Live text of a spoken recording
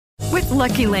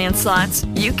Lucky Land Slots,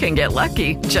 you can get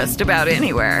lucky just about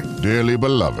anywhere. Dearly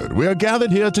beloved, we are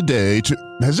gathered here today to...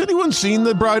 Has anyone seen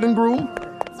the bride and groom?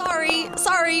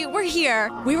 Sorry, we're here.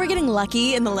 We were getting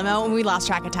lucky in the limo and we lost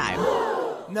track of time.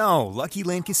 No, Lucky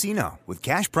Land Casino, with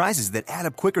cash prizes that add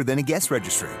up quicker than a guest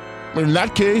registry. In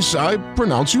that case, I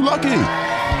pronounce you lucky.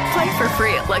 Play for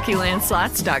free at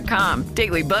LuckyLandSlots.com.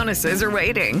 Daily bonuses are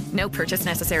waiting. No purchase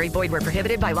necessary. Void where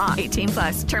prohibited by law.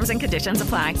 18+. Terms and conditions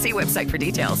apply. See website for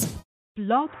details.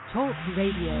 Blog Talk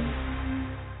Radio.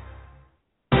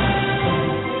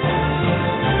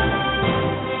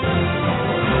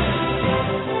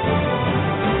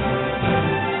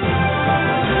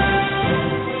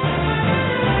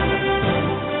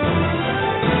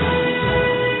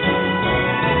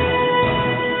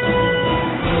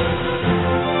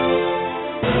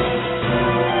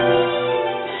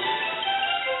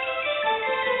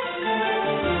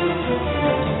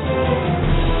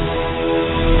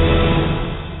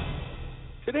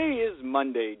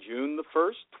 Monday, June the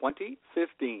 1st,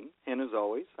 2015, and as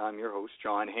always, I'm your host,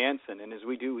 John Hanson, and as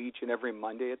we do each and every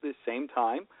Monday at this same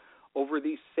time, over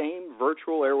these same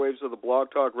virtual airwaves of the Blog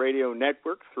Talk Radio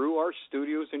Network through our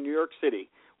studios in New York City,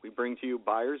 we bring to you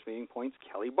Buyers Meeting Point's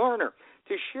Kelly Barner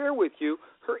to share with you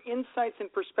her insights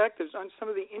and perspectives on some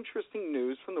of the interesting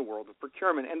news from the world of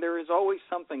procurement, and there is always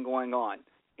something going on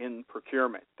in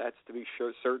procurement. That's to be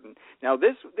sure certain. Now,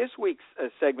 this week's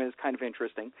segment is kind of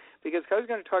interesting because I was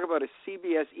going to talk about a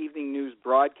CBS Evening News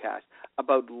broadcast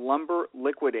about lumber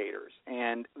liquidators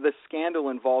and the scandal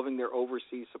involving their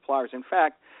overseas suppliers. In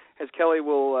fact, as Kelly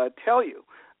will tell you,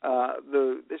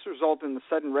 this resulted in the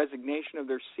sudden resignation of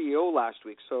their CEO last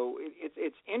week. So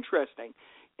it's interesting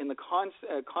in the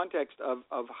context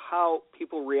of how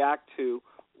people react to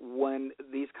when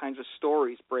these kinds of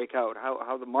stories break out,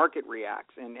 how the market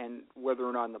reacts, and whether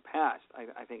or not in the past,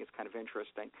 I think it's kind of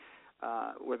interesting,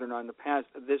 whether or not in the past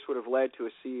this would have led to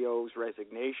a CEO's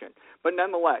resignation. But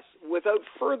nonetheless, without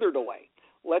further delay,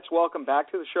 let's welcome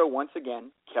back to the show once again,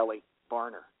 Kelly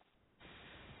Barner.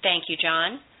 Thank you,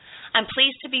 John. I'm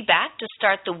pleased to be back to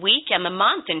start the week and the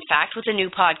month, in fact, with a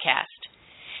new podcast.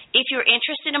 If you're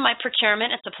interested in my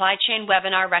procurement and supply chain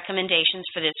webinar recommendations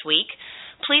for this week,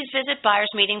 please visit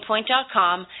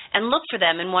buyersmeetingpoint.com and look for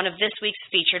them in one of this week's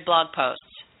featured blog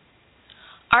posts.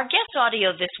 Our guest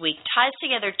audio this week ties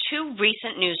together two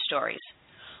recent news stories.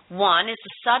 One is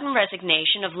the sudden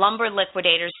resignation of Lumber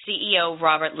Liquidators CEO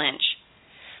Robert Lynch.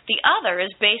 The other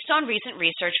is based on recent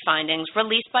research findings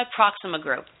released by Proxima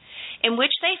Group, in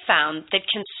which they found that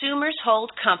consumers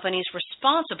hold companies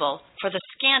responsible for the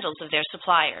scandals of their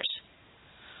suppliers.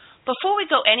 Before we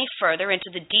go any further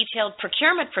into the detailed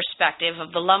procurement perspective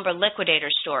of the Lumber Liquidator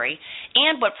story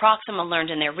and what Proxima learned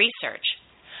in their research,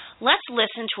 let's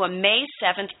listen to a May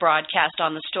 7th broadcast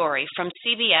on the story from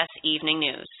CBS Evening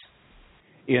News.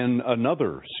 In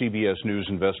another CBS News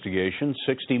investigation,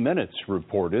 60 Minutes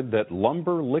reported that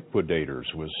Lumber Liquidators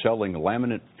was selling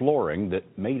laminate flooring that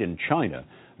made in China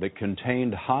that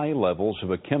contained high levels of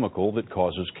a chemical that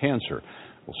causes cancer.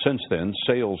 Well, since then,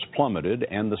 sales plummeted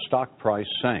and the stock price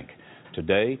sank.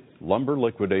 Today, Lumber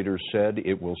Liquidators said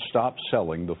it will stop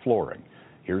selling the flooring.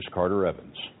 Here's Carter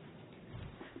Evans.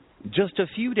 Just a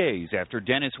few days after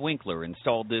Dennis Winkler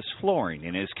installed this flooring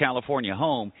in his California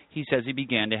home, he says he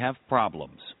began to have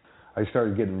problems. I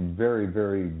started getting very,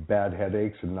 very bad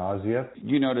headaches and nausea.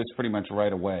 You noticed pretty much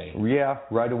right away? Yeah,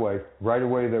 right away. Right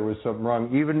away there was something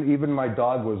wrong. Even my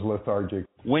dog was lethargic.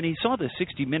 When he saw the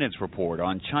 60 Minutes report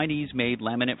on Chinese-made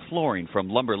laminate flooring from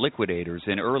Lumber Liquidators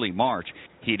in early March,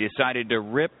 he decided to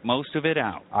rip most of it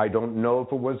out. I don't know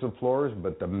if it was the floors,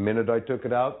 but the minute I took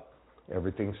it out,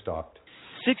 everything stopped.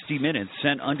 60 Minutes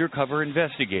sent undercover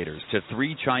investigators to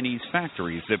 3 Chinese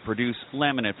factories that produce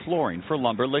laminate flooring for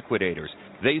Lumber Liquidators.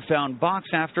 They found box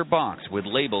after box with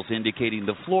labels indicating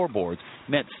the floorboards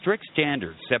met strict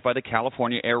standards set by the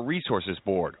California Air Resources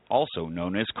Board, also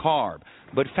known as CARB.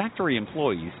 But factory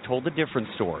employees told a different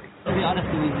story. To be honest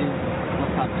with you,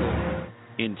 what's not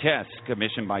good. In tests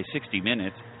commissioned by 60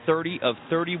 Minutes, 30 of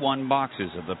 31 boxes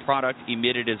of the product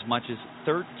emitted as much as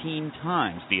 13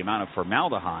 times the amount of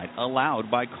formaldehyde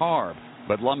allowed by CARB.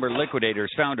 But Lumber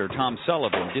Liquidators founder Tom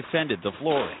Sullivan defended the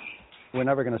flooring. We're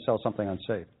never going to sell something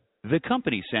unsafe. The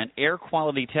company sent air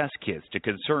quality test kits to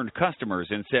concerned customers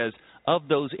and says of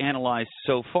those analyzed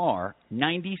so far,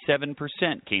 97%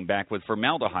 came back with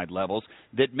formaldehyde levels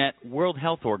that met World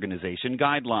Health Organization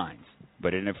guidelines.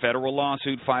 But in a federal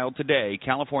lawsuit filed today,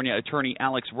 California attorney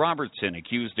Alex Robertson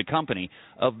accused the company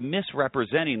of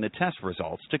misrepresenting the test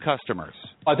results to customers.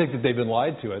 I think that they've been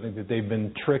lied to. I think that they've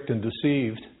been tricked and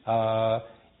deceived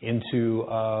into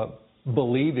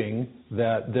believing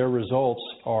that their results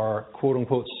are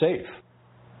quote-unquote safe.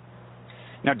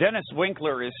 Now, Dennis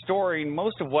Winkler is storing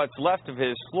most of what's left of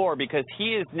his floor because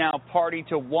he is now party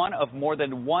to one of more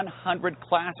than 100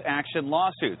 class action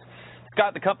lawsuits.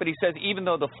 Scott, the company says even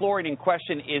though the flooring in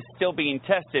question is still being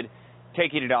tested,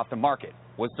 taking it off the market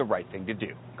was the right thing to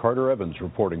do. Carter Evans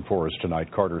reporting for us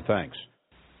tonight. Carter, thanks.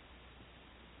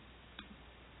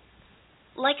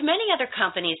 Like many other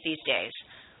companies these days,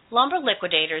 Lumber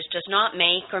Liquidators does not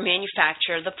make or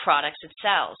manufacture the products it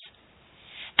sells.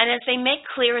 And as they make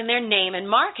clear in their name and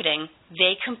marketing,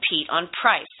 they compete on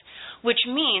price, which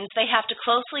means they have to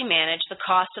closely manage the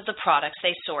cost of the products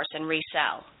they source and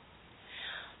resell.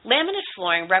 Laminate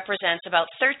flooring represents about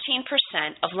 13%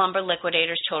 of Lumber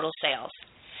Liquidators' total sales,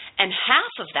 and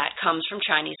half of that comes from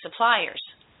Chinese suppliers.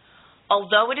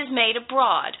 Although it is made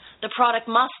abroad, the product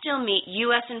must still meet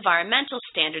U.S. environmental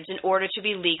standards in order to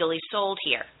be legally sold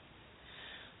here.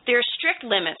 There are strict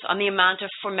limits on the amount of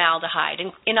formaldehyde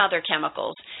and other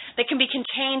chemicals that can be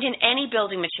contained in any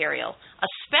building material,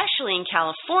 especially in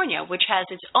California, which has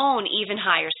its own even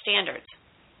higher standards.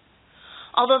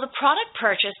 Although the product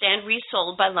purchased and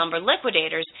resold by Lumber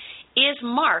Liquidators is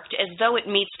marked as though it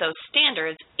meets those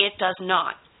standards, it does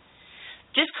not.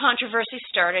 This controversy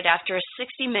started after a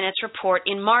 60 Minutes report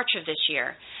in March of this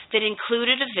year that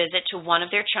included a visit to one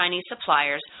of their Chinese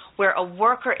suppliers where a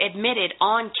worker admitted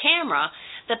on camera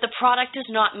that the product does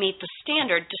not meet the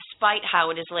standard despite how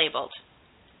it is labeled.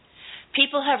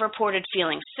 People have reported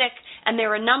feeling sick, and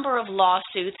there are a number of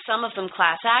lawsuits, some of them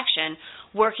class action,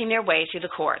 working their way through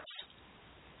the courts.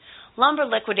 Lumber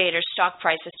Liquidators' stock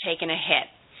price has taken a hit,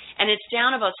 and it's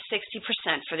down about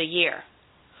 60% for the year.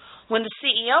 When the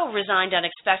CEO resigned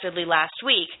unexpectedly last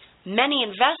week, many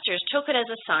investors took it as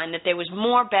a sign that there was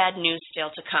more bad news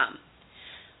still to come.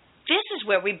 This is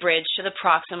where we bridge to the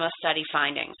Proxima study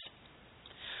findings.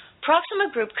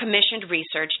 Proxima Group commissioned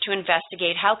research to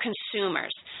investigate how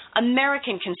consumers,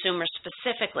 American consumers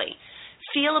specifically,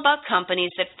 feel about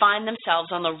companies that find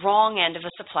themselves on the wrong end of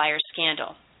a supplier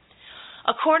scandal.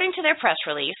 According to their press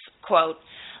release, quote,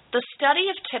 "The study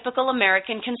of typical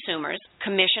American consumers,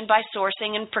 commissioned by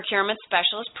sourcing and procurement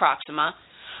specialist Proxima,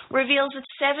 reveals that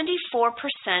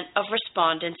 74% of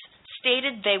respondents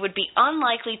stated they would be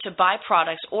unlikely to buy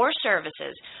products or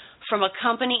services from a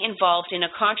company involved in a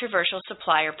controversial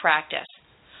supplier practice.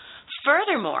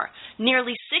 Furthermore,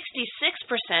 nearly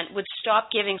 66% would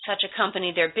stop giving such a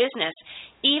company their business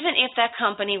even if that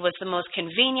company was the most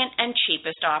convenient and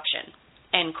cheapest option."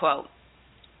 End quote.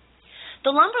 The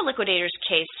Lumber Liquidators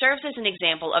case serves as an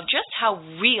example of just how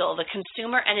real the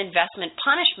consumer and investment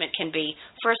punishment can be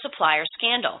for a supplier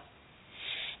scandal.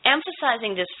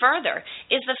 Emphasizing this further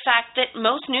is the fact that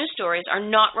most news stories are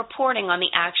not reporting on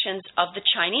the actions of the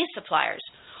Chinese suppliers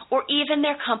or even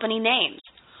their company names.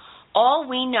 All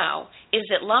we know is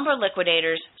that Lumber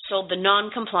Liquidators sold the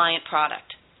non-compliant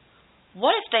product.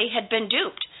 What if they had been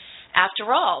duped?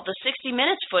 After all, the 60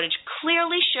 Minutes footage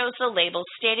clearly shows the label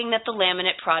stating that the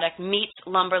laminate product meets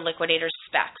Lumber Liquidators'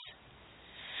 specs.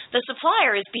 The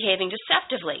supplier is behaving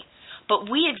deceptively, but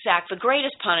we exact the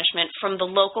greatest punishment from the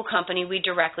local company we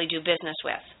directly do business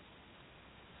with.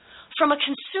 From a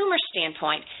consumer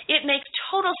standpoint, it makes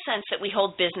total sense that we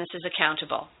hold businesses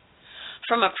accountable.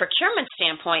 From a procurement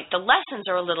standpoint, the lessons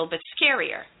are a little bit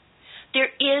scarier.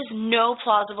 There is no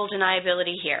plausible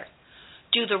deniability here.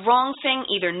 Do the wrong thing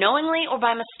either knowingly or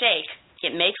by mistake,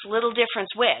 it makes little difference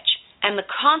which, and the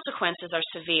consequences are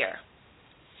severe.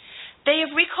 They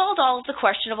have recalled all of the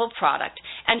questionable product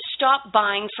and stopped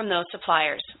buying from those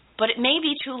suppliers, but it may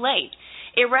be too late.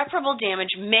 Irreparable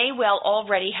damage may well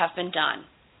already have been done.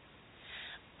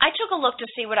 I took a look to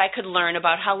see what I could learn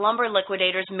about how Lumber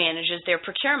Liquidators manages their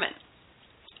procurement.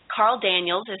 Carl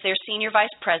Daniels is their Senior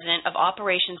Vice President of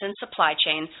Operations and Supply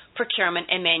Chain, Procurement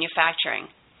and Manufacturing.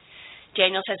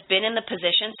 Daniels has been in the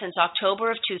position since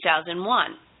October of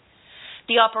 2001.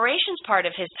 The operations part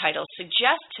of his title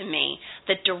suggests to me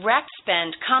that direct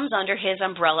spend comes under his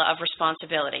umbrella of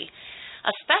responsibility,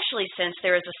 especially since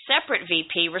there is a separate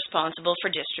VP responsible for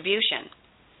distribution.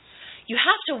 You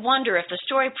have to wonder if the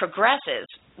story progresses,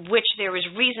 which there is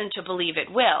reason to believe it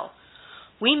will.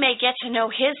 We may get to know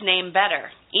his name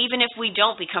better, even if we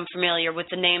don't become familiar with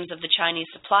the names of the Chinese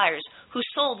suppliers who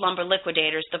sold Lumber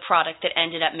Liquidators the product that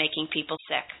ended up making people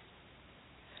sick.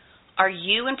 Are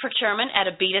you in procurement at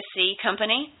a B2C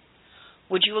company?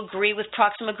 Would you agree with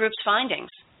Proxima Group's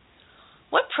findings?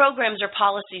 What programs or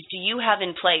policies do you have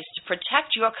in place to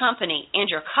protect your company and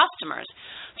your customers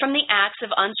from the acts of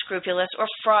unscrupulous or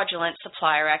fraudulent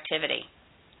supplier activity?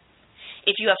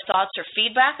 If you have thoughts or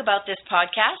feedback about this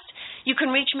podcast, you can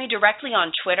reach me directly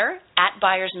on Twitter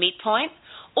 @BuyersMeetPoint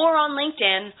or on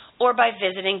LinkedIn, or by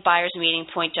visiting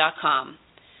buyersmeetingpoint.com.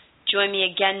 Join me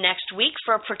again next week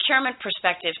for a Procurement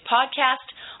Perspective podcast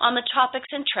on the topics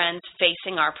and trends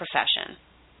facing our profession.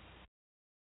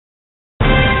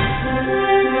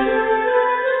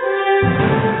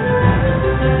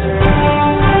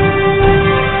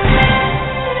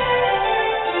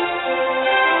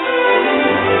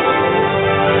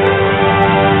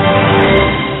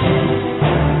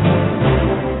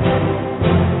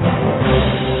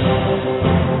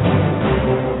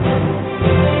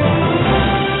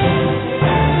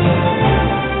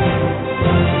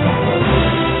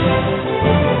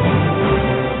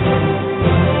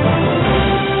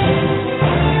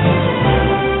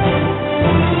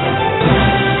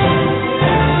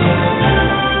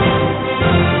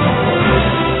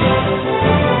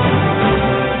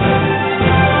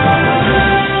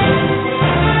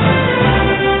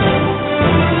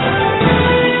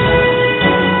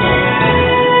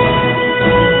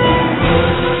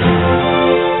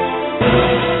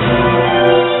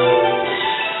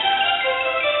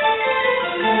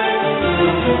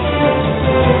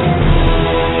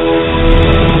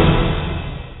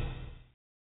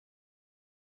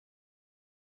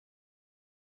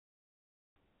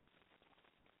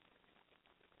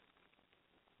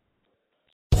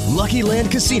 Lucky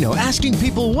Land Casino, asking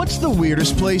people, what's the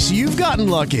weirdest place you've gotten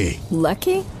lucky?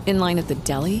 Lucky? In line at the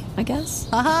deli, I guess?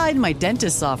 Aha, in my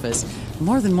dentist's office.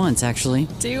 More than once, actually.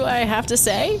 Do I have to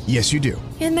say? Yes, you do.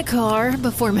 In the car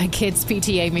before my kids'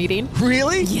 PTA meeting.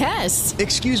 Really? Yes.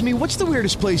 Excuse me, what's the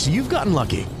weirdest place you've gotten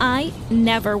lucky? I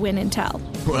never win and tell.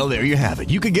 Well, there you have it.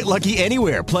 You can get lucky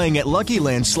anywhere, playing at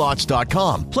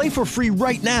LuckyLandSlots.com. Play for free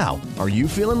right now. Are you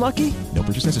feeling lucky? No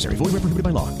purchase necessary. Void where prohibited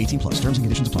by law. 18+. Terms and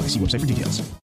conditions apply. See website for details.